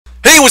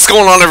what's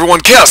going on, everyone?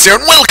 Chaos here,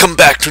 and welcome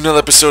back to another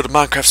episode of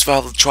Minecraft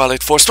Survival of the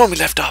Twilight Forest. When we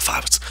left off, I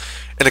was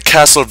in a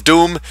castle of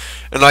doom,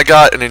 and I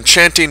got an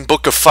enchanting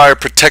book of fire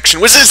protection,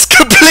 which is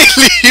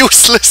completely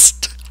useless.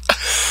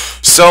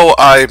 So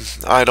I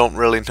don't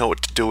really know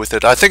what to do with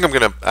it. I think I'm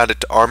gonna add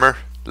it to armor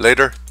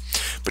later,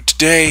 but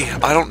today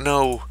I don't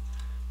know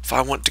if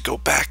I want to go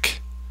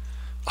back.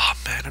 Oh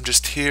man, I'm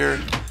just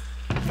here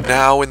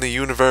now in the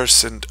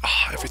universe, and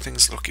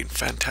everything's looking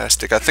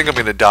fantastic. I think I'm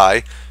gonna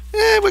die.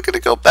 We're gonna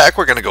go back.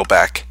 We're gonna go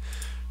back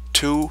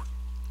to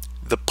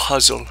the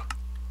puzzle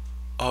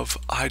of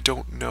I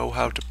don't know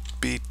how to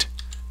beat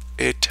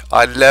it.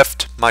 I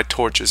left my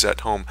torches at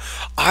home.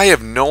 I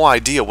have no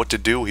idea what to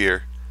do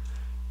here.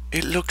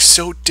 It looks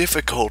so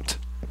difficult.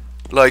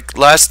 Like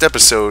last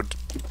episode,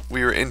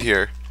 we were in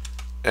here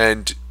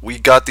and we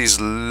got these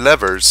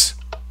levers.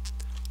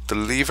 The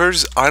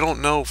levers, I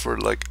don't know if we're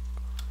like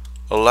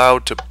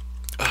allowed to.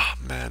 Oh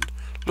man,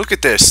 look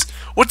at this.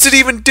 What's it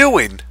even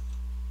doing?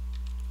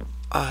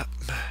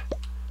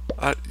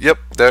 Yep,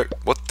 there.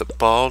 What the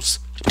balls?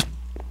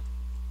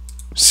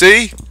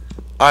 See?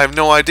 I have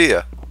no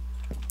idea.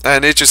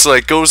 And it just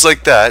like goes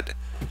like that,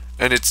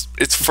 and it's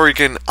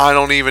freaking, I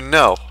don't even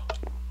know.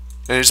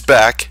 And it's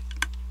back.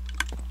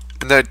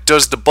 And that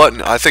does the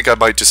button. I think I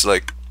might just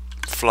like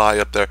fly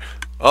up there.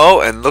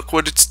 Oh, and look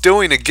what it's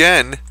doing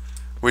again,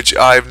 which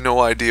I have no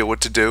idea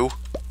what to do.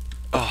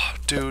 Oh,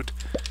 dude.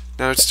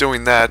 Now it's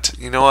doing that.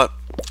 You know what?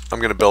 I'm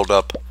gonna build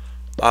up.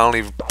 I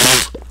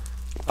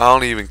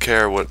don't even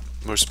care what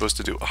we're supposed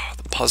to do. Oh,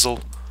 the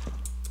puzzle.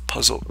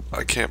 Puzzle.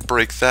 I can't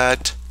break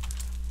that.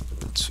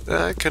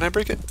 Can I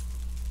break it?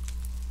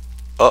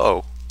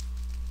 Uh-oh.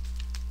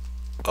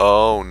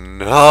 Oh,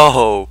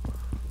 no.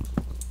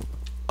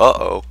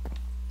 Uh-oh.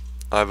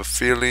 I have a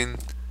feeling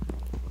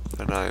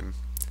that I'm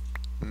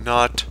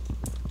not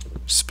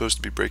supposed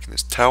to be breaking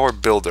this. Tower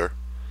builder.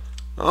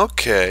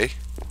 Okay.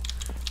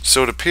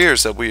 So it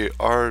appears that we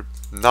are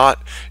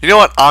not... You know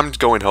what? I'm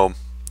going home.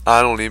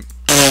 I don't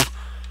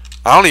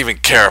even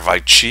care if I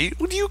cheat.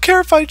 What do you care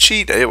if I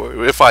cheat?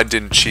 If I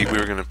didn't cheat, we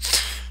were gonna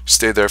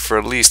stay there for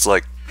at least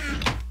like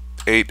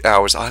 8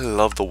 hours. I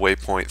love the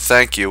waypoint.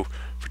 Thank you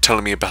for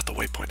telling me about the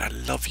waypoint. I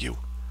love you.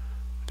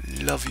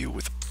 I love you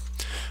with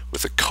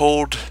a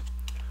cold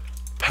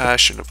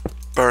passion of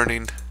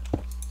burning.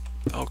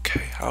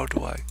 Okay, how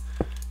do I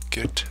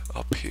get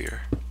up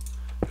here?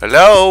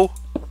 Hello?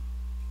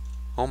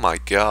 Oh my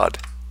god.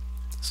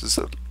 This is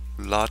a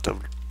lot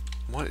of...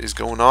 What is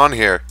going on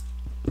here?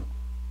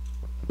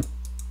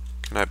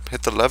 Can I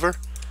hit the lever?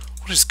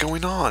 What is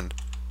going on?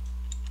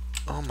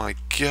 Oh my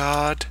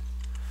god.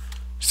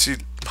 See,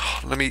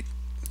 let me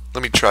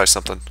try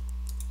something.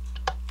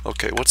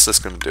 Okay, what's this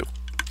gonna do?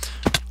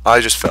 I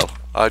just fell.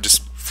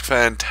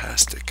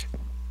 Fantastic.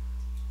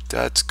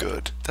 That's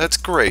good. That's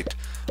great.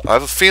 I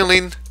have a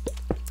feeling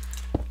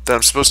that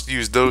I'm supposed to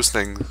use those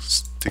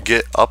things to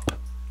get up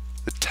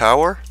the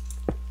tower.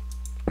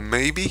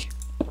 Maybe?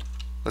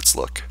 Let's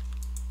look.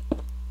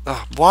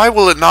 Why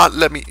will it not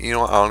let me? You know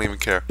what? I don't even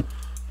care.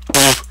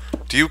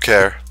 Do you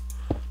care?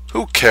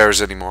 Who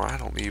cares anymore? I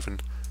don't even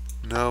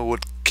know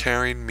what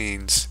caring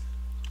means.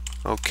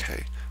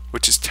 Okay,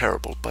 which is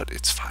terrible, but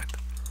it's fine.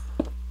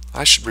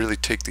 I should really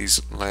take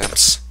these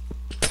lamps.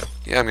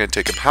 Yeah, I'm gonna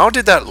take them. How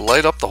did that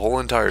light up the whole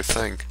entire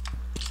thing?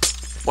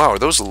 Wow, are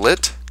those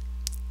lit?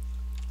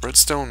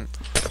 Redstone.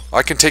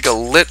 I can take a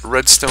lit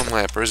redstone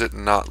lamp, or is it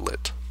not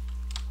lit?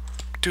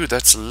 Dude,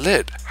 that's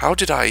lit. How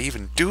did I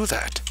even do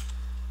that?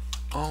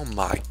 Oh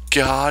my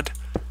god.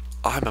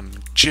 I'm a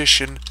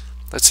magician.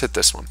 Let's hit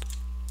this one.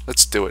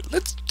 Let's do it.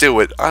 Let's do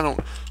it. I don't...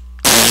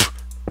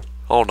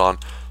 Hold on.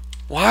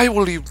 Why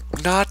will you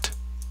not...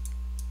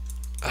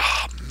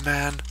 Oh,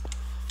 man.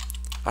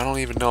 I don't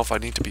even know if I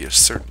need to be a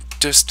certain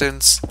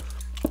distance.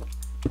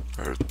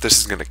 Or this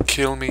is gonna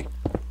kill me.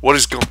 What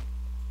is going...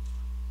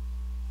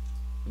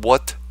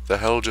 What the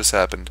hell just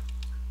happened?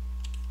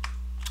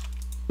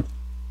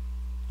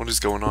 What is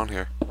going on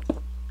here?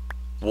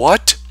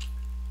 What?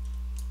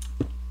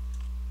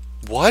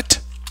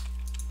 What?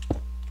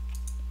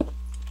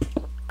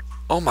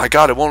 Oh my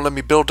god, it won't let me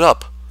build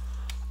up.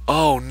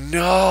 Oh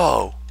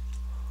no.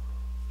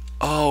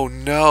 Oh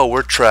no,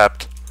 we're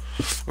trapped.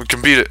 We can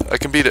beat it. I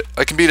can beat it.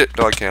 I can beat it.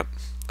 No, I can't.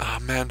 Oh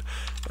man,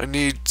 I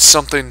need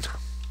something.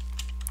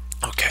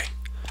 Okay.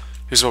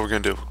 Here's what we're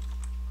going to do.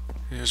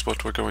 Here's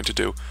what we're going to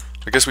do.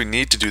 I guess we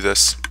need to do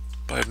this,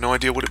 but I have no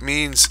idea what it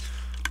means.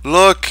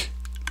 Look.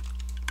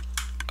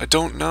 I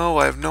don't know.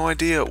 I have no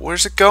idea.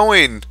 Where's it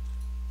going?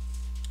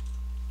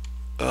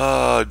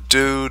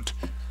 Dude.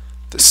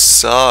 This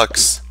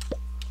sucks.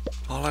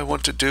 All I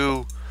want to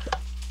do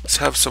is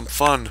have some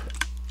fun.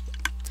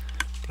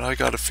 But I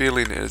got a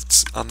feeling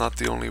I'm not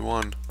the only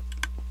one.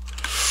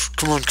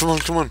 Come on, come on,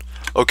 come on.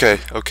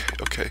 Okay.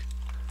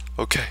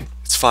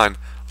 It's fine.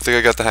 I think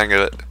I got the hang of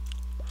it.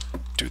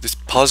 Dude, this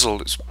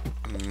puzzle is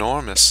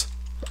enormous.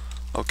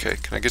 Okay,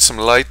 can I get some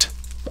light?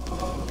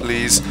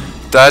 Please.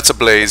 That's a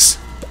blaze.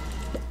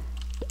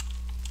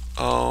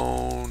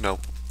 Oh, no.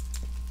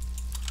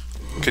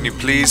 Can you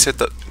please hit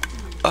the...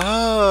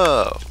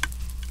 Oh!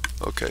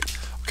 Okay.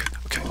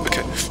 Okay,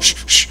 okay. Shh,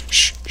 shh,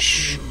 shh,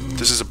 shh.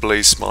 This is a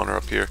blaze spawner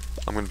up here.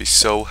 I'm gonna be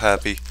so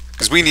happy.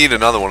 Because we need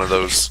another one of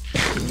those.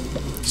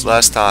 This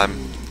last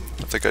time,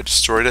 I think I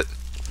destroyed it.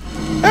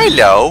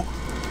 Hello!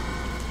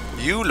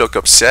 You look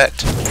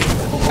upset.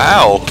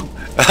 Ow!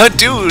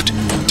 Dude!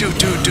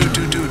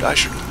 Dude. I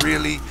should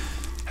really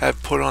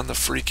have put on the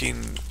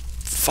freaking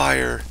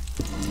fire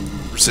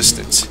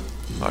resistance.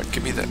 Alright,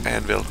 give me the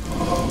anvil.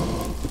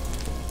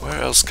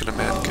 Where else can a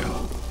man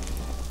go?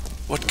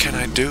 What can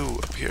I do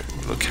up here?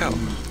 Look how...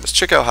 Let's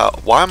check out how...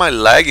 Why am I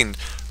lagging?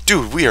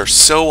 Dude, we are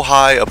so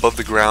high above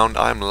the ground.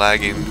 I'm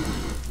lagging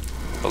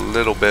a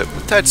little bit,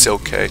 but that's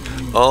okay.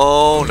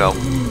 Oh, no.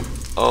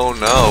 Oh,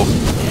 no.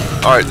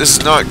 Alright, this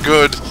is not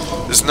good.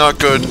 This is not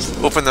good.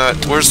 Open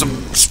that. Where's the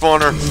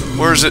spawner?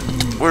 Where is it?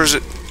 Where is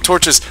it?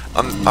 Torches.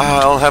 I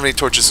don't have any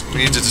torches. We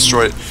need to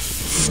destroy it.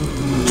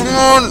 Come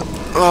on!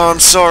 Oh, I'm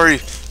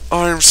sorry.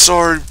 I'm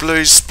sorry,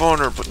 Blaze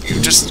Spawner, but you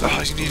just...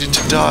 you needed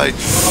to die.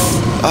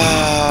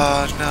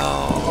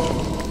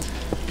 No.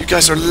 You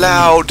guys are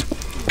loud.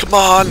 Come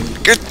on.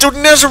 Get to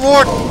Nether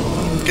Wart!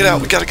 Get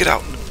out. We gotta get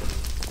out.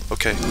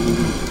 Okay.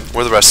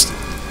 Where are the rest?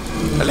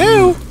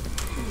 Hello?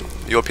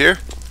 You up here?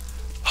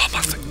 Oh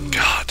my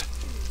god.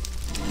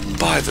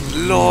 By the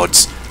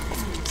lords.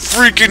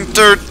 Freaking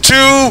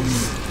 32!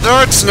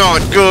 That's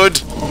not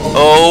good.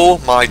 Oh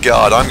my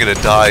god. I'm gonna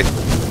die.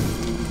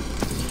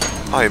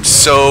 I am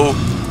so...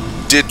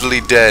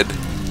 diddly dead.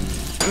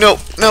 No.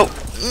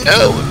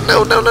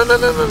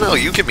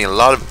 You give me a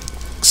lot of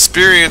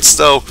experience,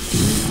 though.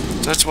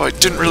 That's why I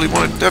didn't really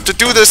want to have to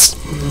do this.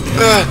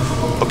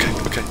 Okay.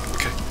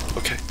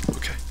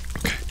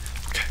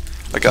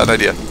 I got an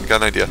idea.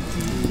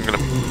 I'm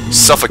gonna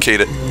suffocate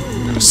it.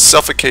 I'm gonna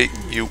suffocate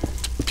you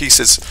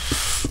pieces.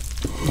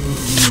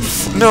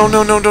 No.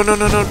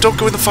 Don't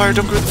go in the fire.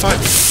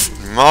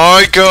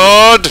 My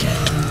god.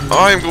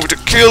 I am going to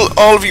kill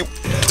all of you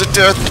to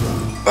death.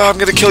 I'm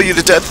gonna kill you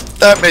to death.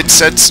 That made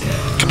sense.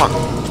 Come on.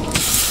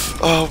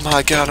 Oh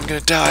my god, I'm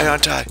gonna die,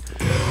 aren't I?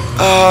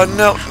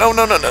 No.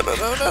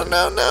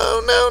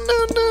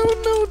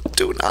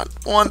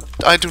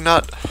 I do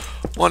not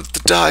want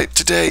to die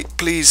today,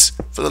 please.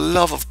 For the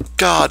love of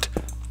God.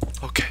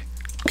 Okay.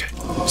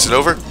 Is it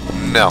over?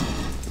 No.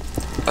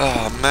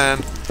 Oh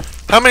man.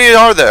 How many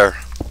are there?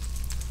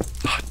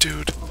 Oh,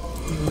 dude.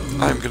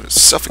 I'm gonna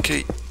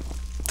suffocate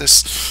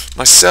this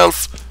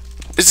myself.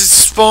 Is it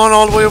spawn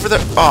all the way over there?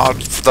 Oh,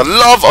 for the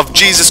love of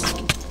Jesus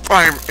Christ,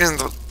 I'm in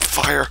the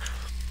fire.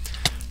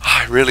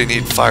 I really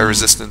need fire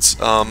resistance.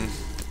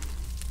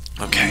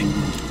 Okay.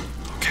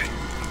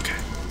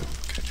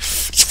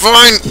 It's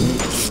fine.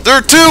 There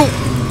are two.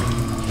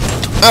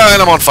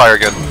 And I'm on fire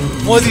again.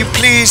 Will you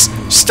please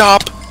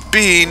stop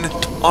being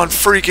on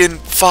freaking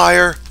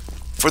fire?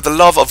 For the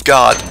love of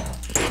God.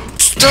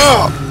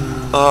 Stop.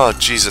 Oh,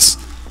 Jesus.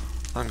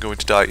 I'm going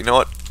to die. You know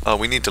what?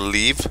 We need to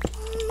leave.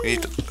 We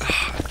need to...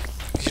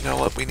 You know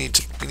what? We need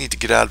to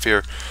get out of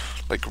here,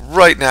 like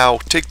right now.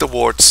 Take the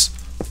warts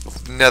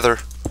of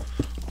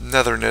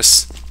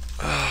netherness.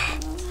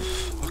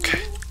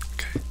 Okay.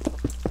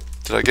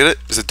 Did I get it?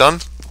 Is it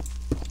done?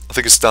 I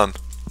think it's done.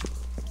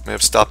 May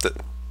have stopped it.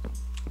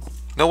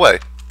 No way.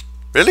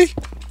 Really?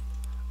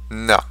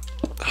 No.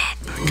 Oh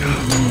my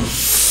god.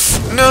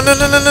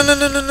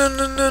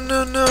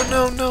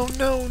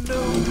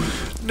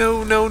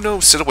 No.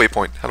 Set a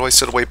waypoint. How do I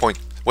set a waypoint?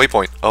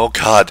 Waypoint. Oh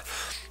god.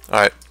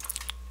 Alright.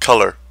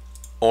 Color.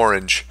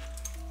 Orange.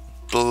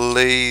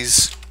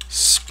 Blaze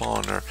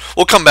spawner.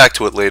 We'll come back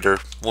to it later.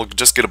 We'll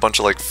just get a bunch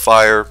of like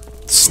fire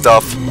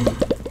stuff.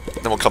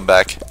 Then we'll come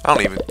back. I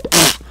don't even...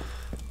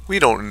 We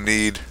don't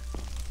need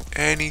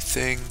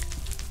anything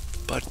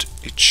but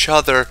each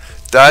other.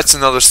 That's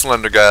another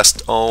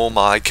Slendergast. Oh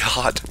my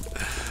god.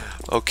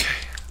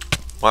 Okay.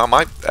 Wow,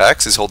 my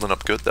axe is holding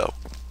up good though.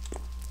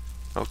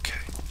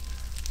 Okay.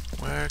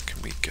 Where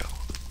can we go?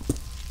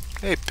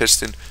 Hey,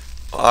 Piston.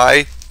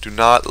 I do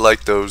not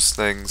like those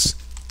things.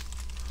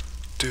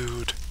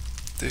 Dude,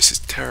 this is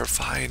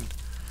terrifying.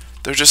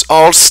 They're just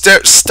all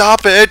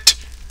stop it!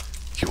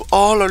 You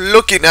all are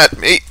looking at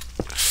me.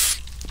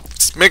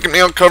 It's making me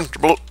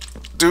uncomfortable.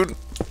 Dude.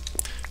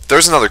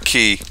 There's another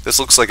key. This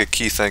looks like a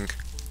key thing.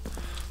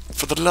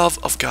 For the love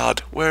of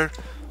God. Where's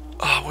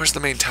the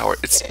main tower?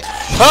 It's...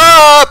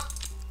 Ah!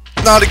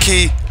 Not a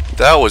key.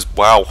 That was...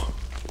 Wow.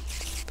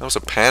 That was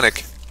a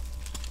panic.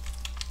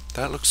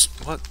 That looks...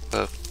 What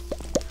the...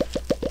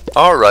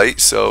 Alright,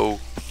 so...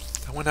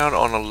 I went out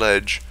on a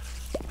ledge.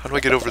 How do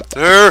I get over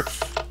there?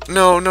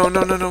 No.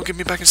 Get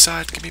me back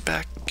inside. Get me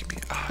back.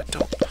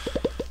 Don't.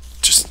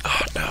 Just...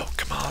 Oh, no.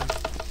 Come on.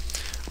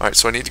 Alright,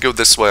 so I need to go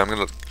this way. I'm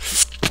gonna...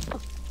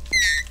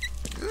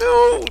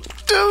 No.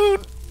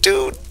 Dude.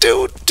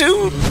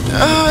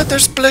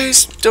 There's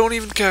Blaze. Don't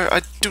even care.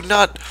 I do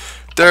not...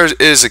 There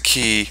is a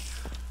key.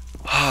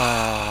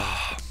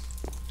 I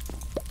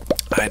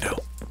know.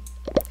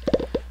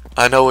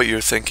 I know what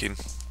you're thinking.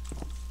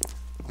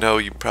 No,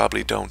 you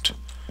probably don't.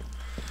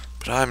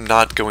 But I'm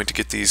not going to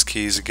get these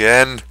keys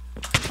again.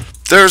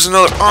 There's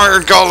another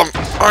iron golem.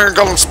 Iron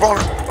golem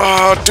spawner.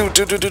 Dude.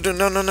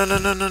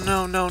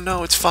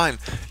 No. It's fine.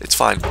 It's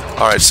fine.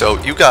 Alright, so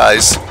you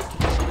guys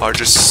are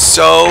just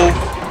so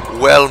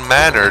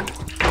well-mannered.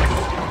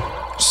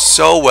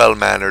 So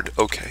well-mannered.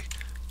 Okay.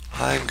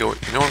 I'm going...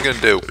 You know what I'm going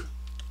to do?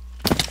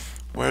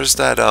 Where's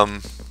that,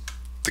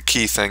 the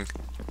key thing?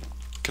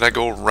 Can I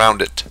go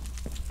around it?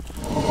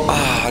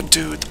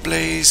 Dude, the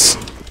blaze.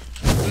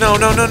 No.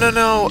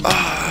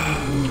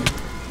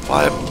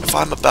 If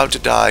I'm about to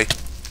die,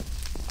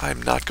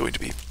 I'm not going to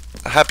be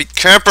a happy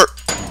camper.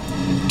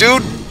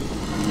 Dude.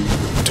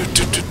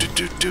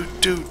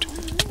 Dude.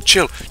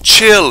 Chill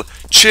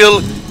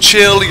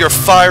your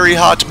fiery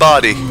hot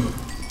body. I'm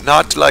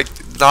not, oh,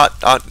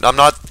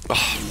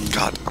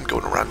 God, I'm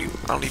going around you.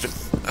 I don't even,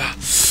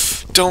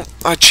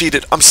 I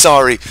cheated. I'm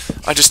sorry.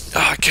 I just,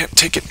 I can't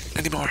take it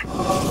anymore.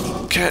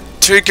 Can't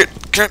take it.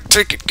 Get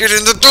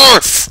in the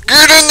door.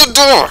 Get in the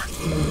door.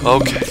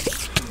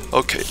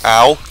 Okay.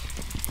 Ow.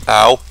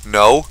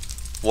 No.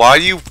 Why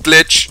you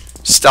glitch?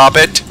 Stop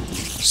it.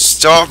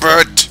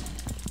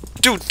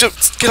 Dude,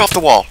 get off the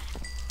wall.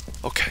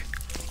 Okay.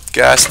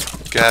 Gassed.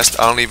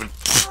 I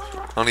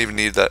don't even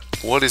need that.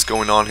 What is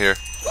going on here?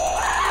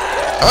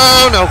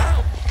 Oh no.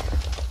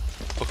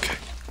 Okay.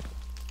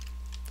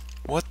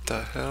 What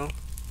the hell?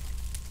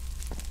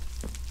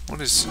 What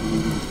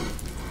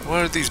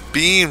are these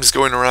beams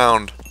going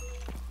around?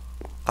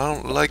 I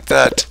don't like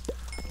that.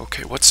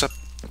 Okay, what's up?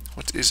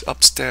 What is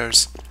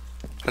upstairs?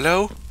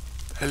 Hello?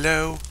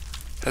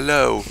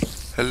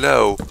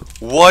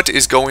 What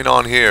is going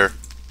on here?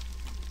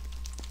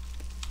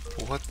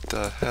 What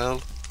the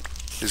hell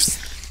is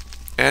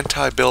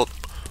anti-built?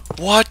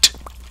 What?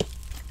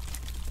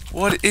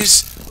 What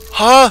is...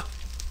 Huh?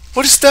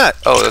 What is that?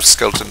 Oh, that's a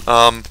skeleton.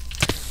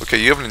 Okay,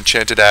 you have an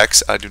enchanted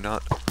axe. I do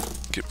not.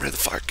 Get rid of the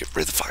fire.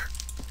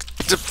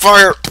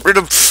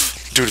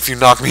 Dude, if you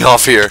knock me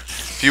off here,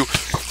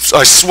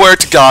 I swear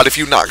to God, if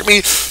you knock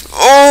me,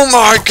 oh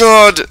my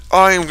God,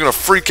 I am gonna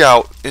freak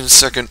out in a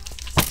second.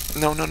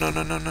 No.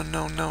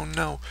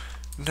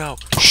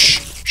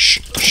 Shh.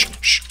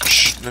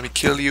 Let me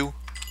kill you.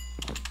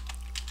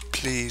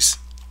 Please,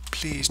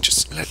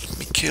 just let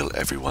me kill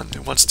everyone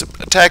who wants to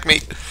attack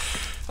me.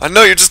 I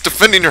know you're just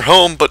defending your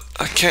home, but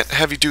I can't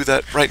have you do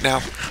that right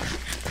now.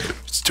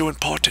 It's too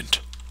important.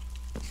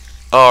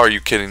 Oh, are you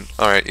kidding?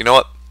 Alright, you know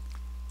what?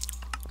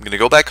 I'm gonna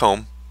go back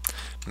home.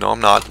 No, I'm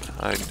not.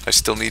 I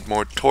still need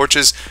more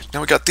torches.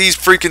 Now we got these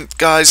freaking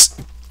guys.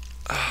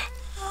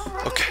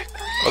 Okay.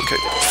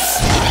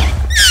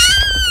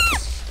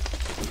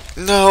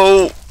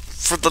 No!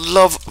 For the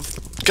love of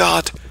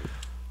God.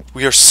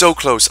 We are so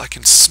close. I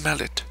can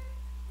smell it.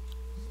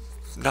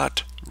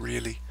 Not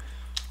really.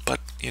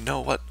 But you know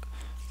what?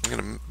 I'm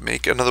gonna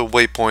make another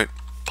waypoint.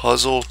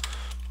 Puzzle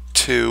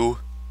 2.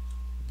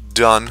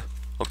 Done.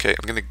 Okay,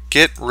 I'm gonna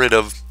get rid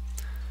of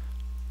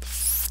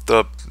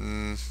the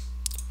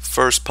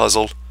first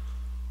puzzle.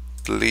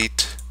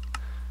 Delete.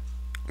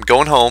 I'm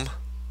going home.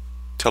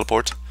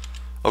 Teleport.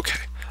 Okay.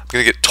 I'm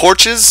gonna get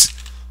torches.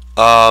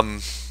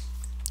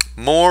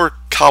 More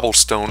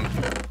cobblestone,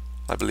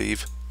 I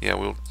believe. Yeah,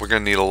 we're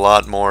gonna need a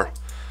lot more.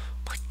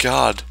 My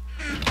God,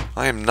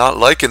 I am not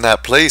liking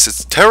that place.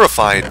 It's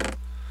terrifying.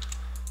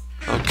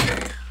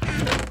 Okay.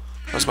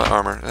 Where's my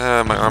armor?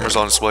 My armor's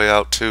on its way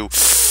out too.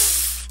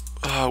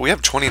 We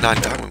have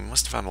 29 diamond. We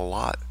must have found a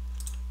lot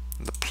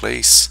in the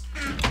place.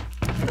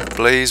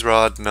 Blaze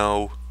rod,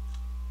 no.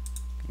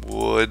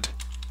 Wood.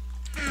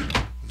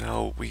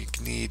 No, we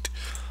need...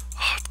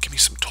 give me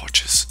some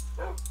torches.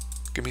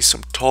 Give me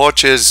some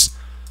torches.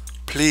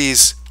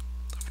 Please.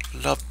 I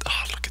would love...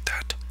 look at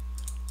that.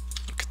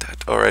 Look at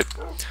that. Alright.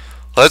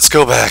 Let's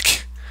go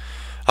back.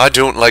 I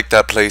don't like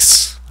that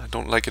place. I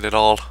don't like it at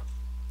all.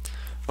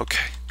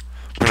 Okay.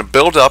 We're going to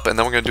build up and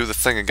then we're going to do the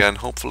thing again.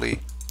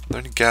 Hopefully. Are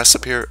there any gas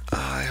up here?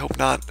 I hope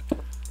not.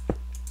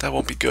 That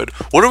won't be good.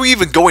 What are we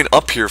even going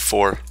up here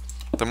for?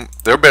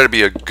 There better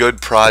be a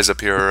good prize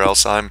up here or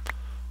else I'm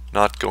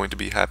not going to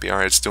be happy.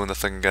 Alright, it's doing the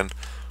thing again.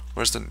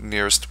 Where's the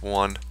nearest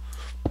one?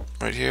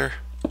 Right here?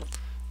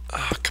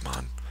 Come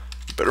on.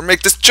 You better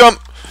make this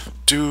jump!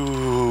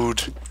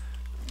 Dude.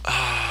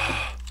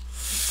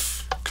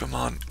 Come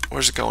on.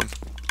 Where's it going?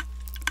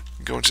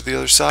 Going to the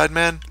other side,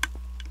 man?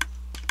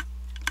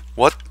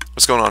 What?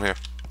 What's going on here?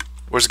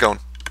 Where's it going?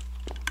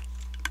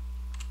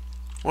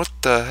 What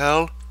the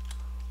hell?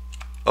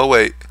 Oh,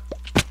 wait.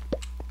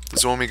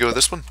 Does it want me to go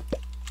this one?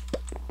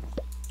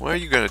 Where are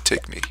you gonna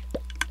take me?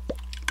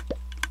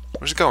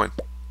 Where's it going?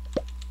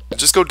 Did it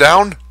just go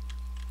down?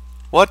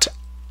 What?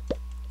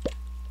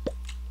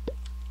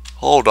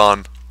 Hold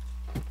on.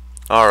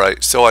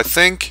 Alright, so I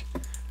think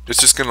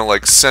it's just gonna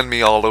like send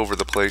me all over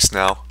the place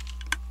now.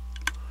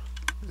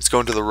 It's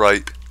going to the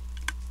right.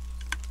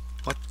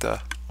 What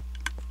the?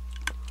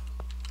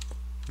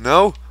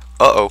 No?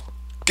 Uh-oh.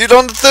 Get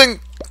on the thing!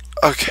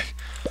 Okay.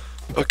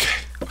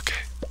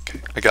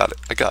 I got it.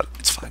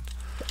 It's fine.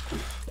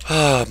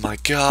 Oh my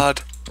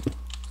God.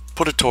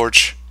 Put a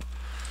torch.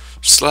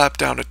 Slap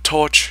down a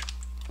torch.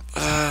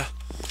 I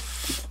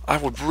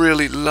would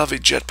really love a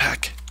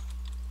jetpack.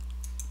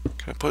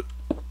 Can I put...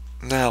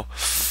 Now.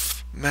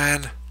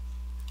 Man.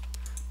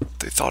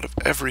 They thought of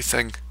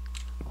everything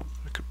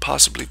I could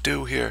possibly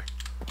do here.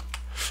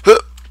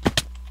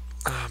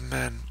 Oh,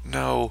 man.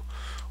 No.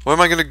 Where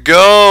am I going to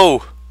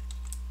go?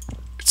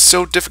 It's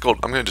so difficult.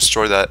 I'm going to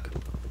destroy that.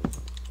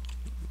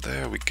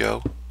 There we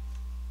go.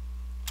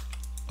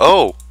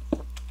 Oh.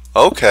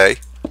 Okay.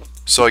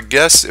 So I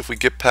guess if we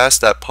get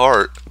past that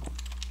part,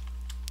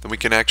 then we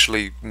can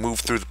actually move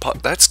through the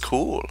pot. That's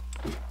cool.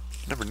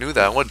 Never knew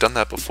that. I would have done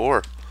that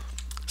before.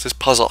 This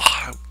puzzle.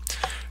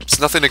 It's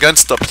nothing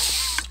against them.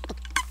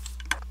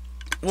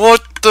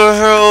 What the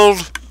hell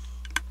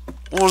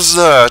was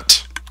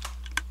that?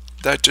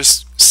 That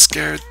just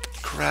scared the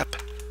crap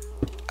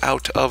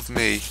out of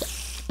me.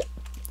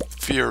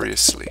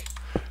 Furiously.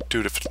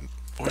 Dude, if...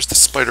 Where's the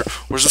spider?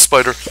 Where's the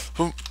spider?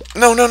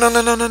 No, no, no,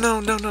 no, no, no, no,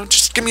 no, no.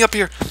 Just get me up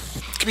here.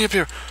 Get me up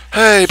here.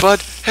 Hey,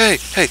 bud. Hey,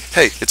 hey,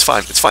 hey. It's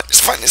fine. It's fine.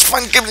 It's fine. It's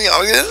fine. Give me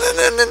up. No,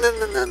 no, no,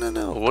 no, no, no, no,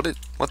 no.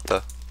 What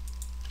the?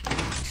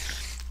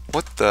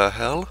 What the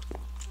hell?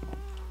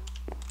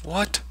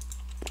 What?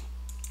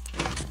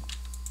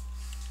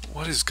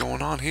 What is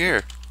going on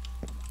here?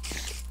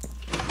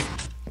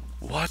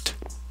 What?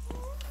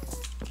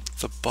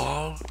 The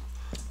ball?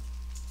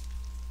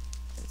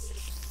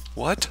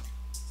 What?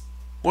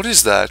 What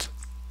is that?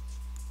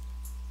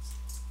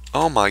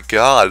 Oh my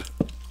god.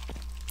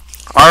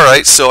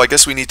 Alright, so I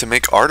guess we need to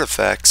make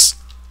artifacts.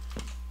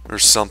 Or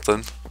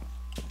something.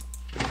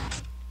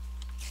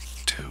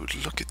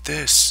 Dude, look at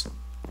this.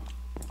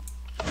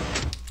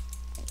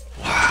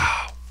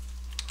 Wow.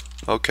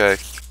 Okay.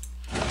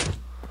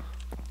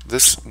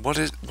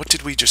 What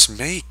did we just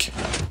make?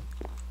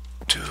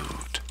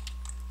 Dude.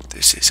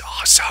 This is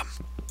awesome.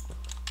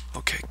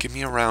 Okay, give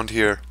me around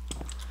here.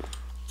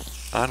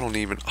 I don't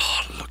even...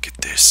 Oh, look at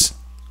this.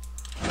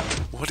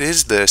 What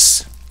is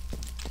this?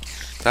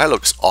 That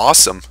looks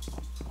awesome.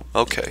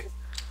 Okay.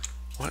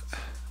 What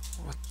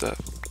the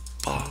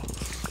ball?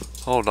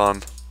 Hold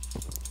on.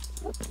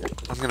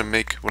 I'm gonna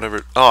make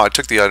whatever... Oh, I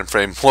took the item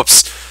frame.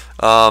 Whoops.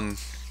 1,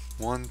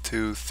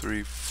 2,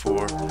 3,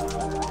 4...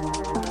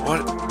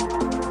 What?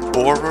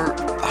 Borer?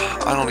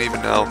 I don't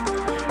even know.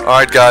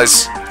 Alright,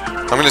 guys.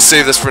 I'm going to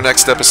save this for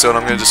next episode.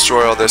 I'm going to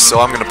destroy all this, so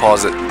I'm going to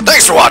pause it.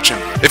 Thanks for watching.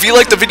 If you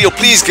liked the video,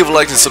 please give a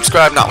like and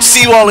subscribe. And I'll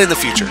see you all in the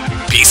future.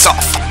 Peace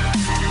off.